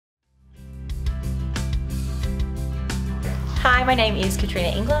Hi, my name is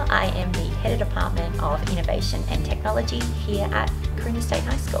Katrina Ingler. I am the Head of Department of Innovation and Technology here at Corinda State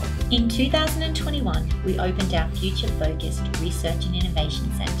High School. In 2021, we opened our future-focused Research and Innovation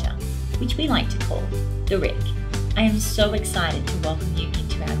Centre, which we like to call the RIC. I am so excited to welcome you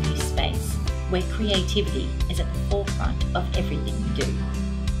into our new space, where creativity is at the forefront of everything we do.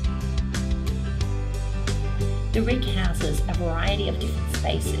 The RIC houses a variety of different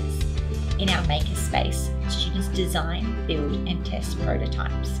spaces. In our makerspace, students design, build and test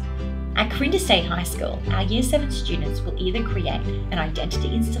prototypes. At Corinda State High School, our Year 7 students will either create an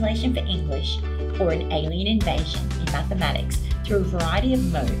identity installation for English or an alien invasion in mathematics through a variety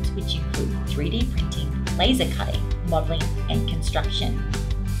of modes which include 3D printing, laser cutting, modelling and construction.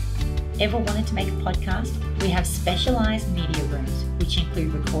 Ever wanted to make a podcast? We have specialised media rooms which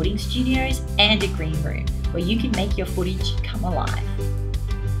include recording studios and a green room where you can make your footage come alive.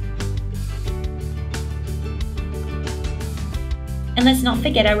 And let's not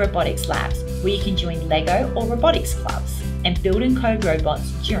forget our robotics labs, where you can join Lego or robotics clubs and build and code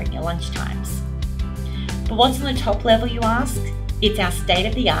robots during your lunchtimes. But what's on the top level, you ask? It's our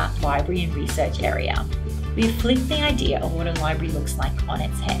state-of-the-art library and research area. We have flipped the idea of what a library looks like on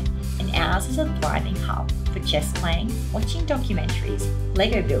its head, and ours is a thriving hub for chess playing, watching documentaries,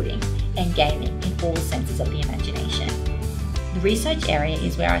 Lego building, and gaming in all senses of the imagination. The research area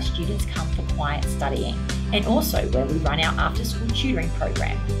is where our students come for quiet studying, and also where we run our after-school tutoring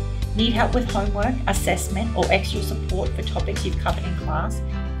program. Need help with homework, assessment, or extra support for topics you've covered in class?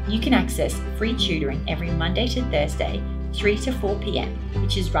 You can access free tutoring every Monday to Thursday, 3 to 4 p.m,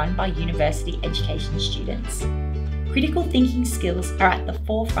 which is run by university education students. Critical thinking skills are at the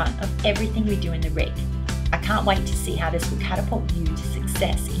forefront of everything we do in the RIC. I can't wait to see how this will catapult you to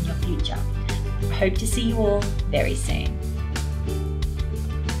success in your future. I hope to see you all very soon.